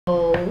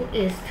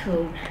is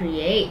to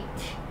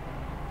create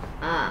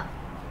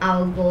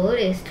our goal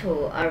is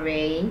to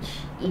arrange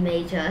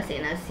images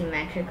in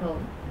symmetrical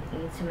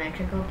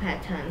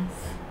patterns.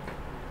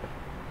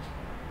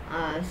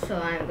 So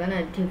I'm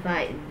gonna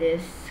divide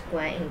this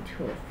square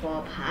into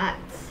 4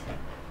 parts,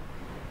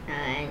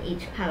 and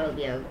each part will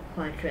be a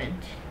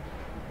quadrant.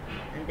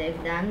 And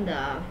they've done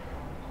the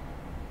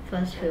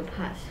first few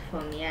parts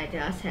for me. I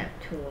just have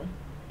to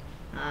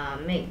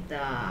make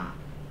the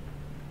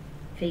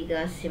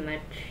figure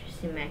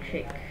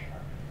symmetric.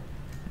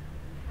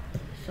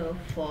 So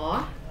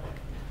 4.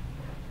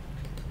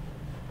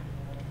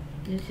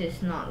 This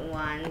is not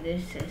 1,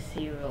 this is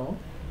 0.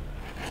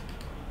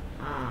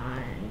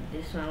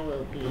 This one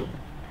will be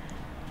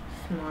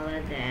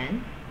smaller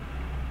than.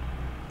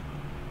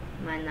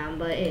 My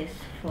number is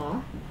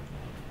 4.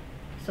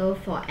 So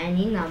for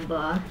any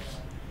number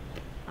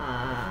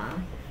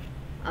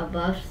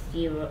above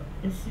 0,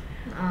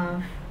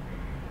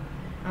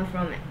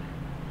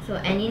 so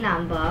any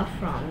number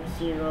from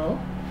 0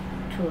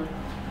 to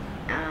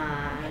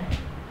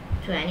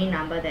any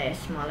number that is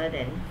smaller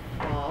than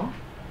 4.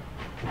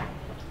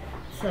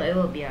 So it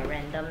will be a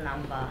random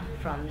number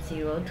from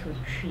 0 to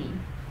 3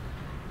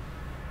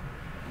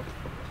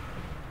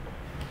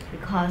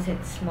 because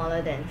it's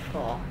smaller than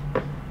 4.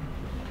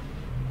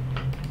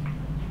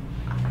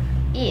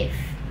 If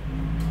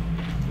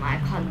my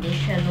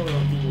condition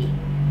will be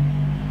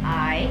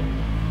I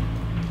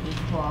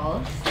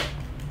equals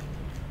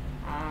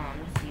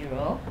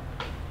 0,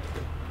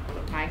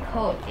 my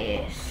code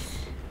is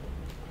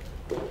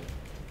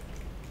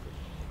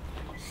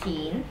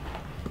scene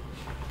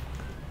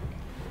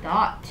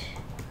dot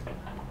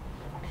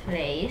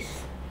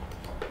place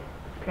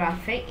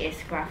graphic is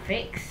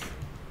graphics,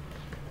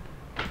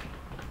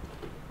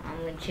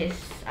 which is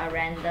a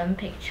random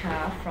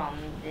picture from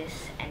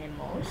these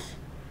animals.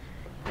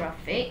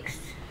 Graphics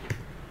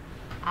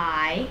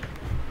I,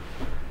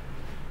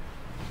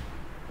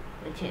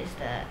 which is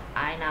the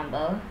I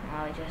number,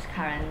 which is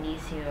currently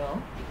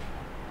 0,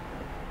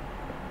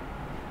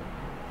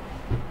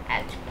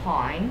 at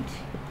point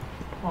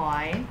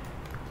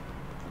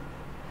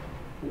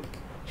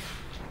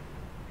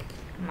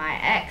my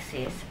x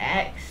is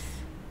x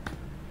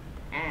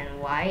and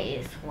y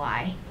is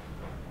y.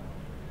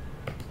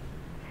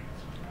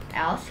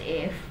 Else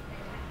if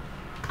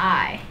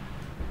I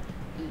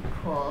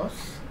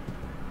equals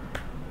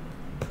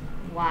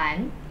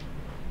 1,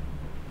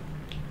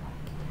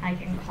 I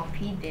can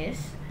copy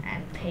this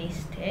and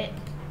paste it.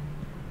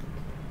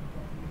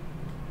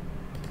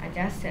 I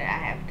just said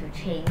I have to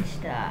change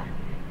the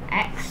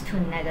x to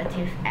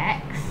negative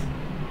x.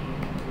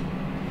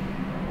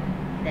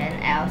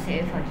 Then else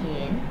if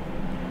again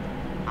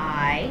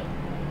I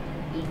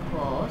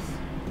equals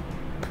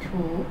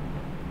 2,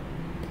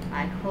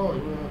 my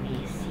code will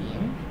be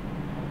scene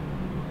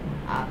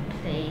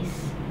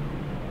place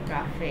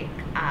graphic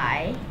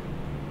I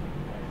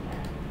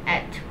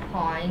at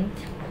point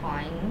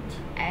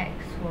x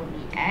will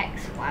be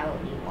x, y will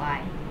be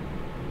y.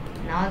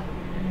 Now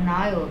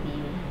it will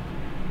be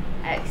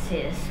x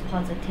is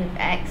positive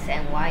x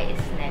and y is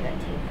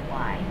negative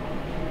y.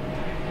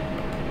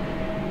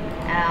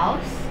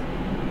 Else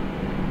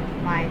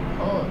my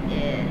code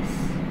is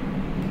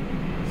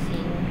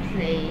scene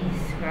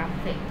place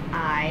graphic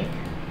I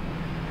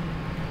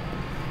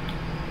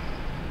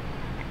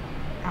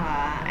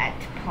at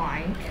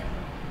point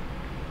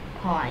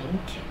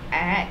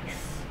x.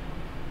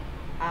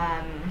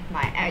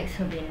 My x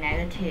will be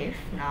negative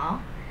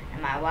now,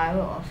 and my y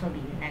will also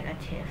be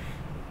negative.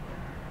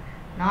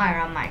 Now I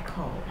run my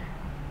code.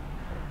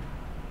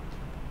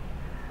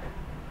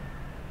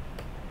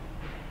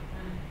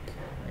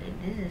 Wait,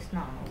 this is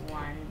not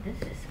 1,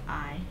 this is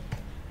I.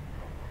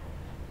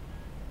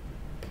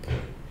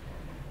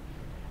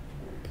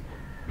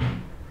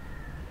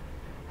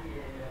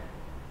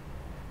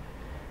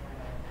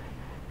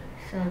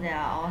 So they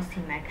are all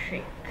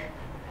symmetric.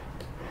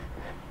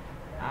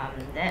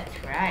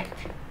 That's right.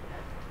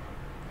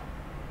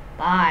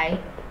 Bye.